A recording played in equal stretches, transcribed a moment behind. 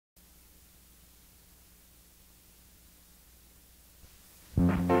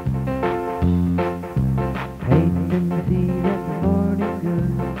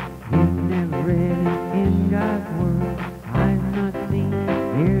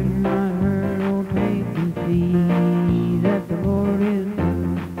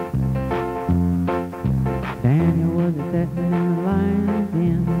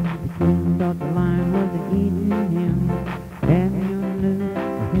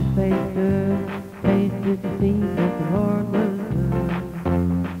his face stood, tasted to see that the Lord was good.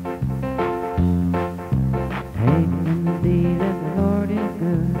 Taste and see that the Lord is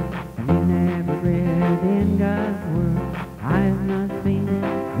good. Have you never read in God's word? I have not seen,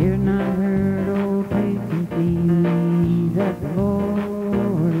 ear not heard, oh taste and see that the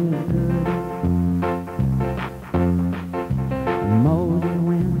Lord is good. Moses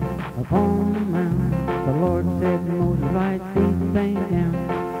went upon the mountain. The Lord said to Moses, write these things down.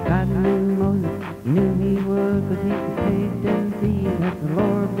 God knew Moses, he knew he would, 'cause he could taste and see that the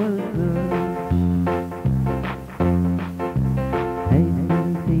Lord was good. Taste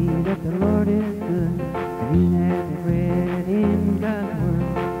and see that the Lord is good. Have you never read in God's word?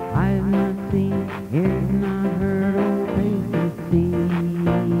 I have not seen, ears not heard, oh taste and see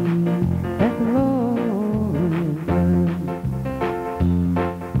that the Lord is good.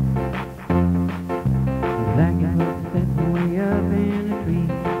 Zacchaeus was sitting way up in a tree.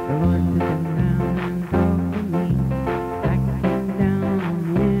 The Lord took him down and talked to me. Zacchaeus came down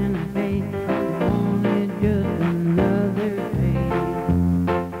in a haste, 'cause he wanted just another taste.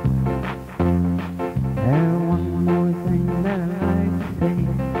 There's one more thing that I like to say.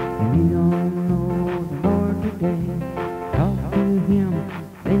 If you don't know the Lord today, talk to him,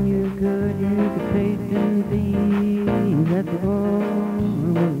 then you could taste and see that the Lord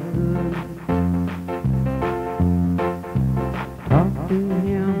was good. Talk to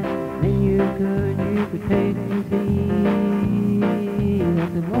him, then you could taste and see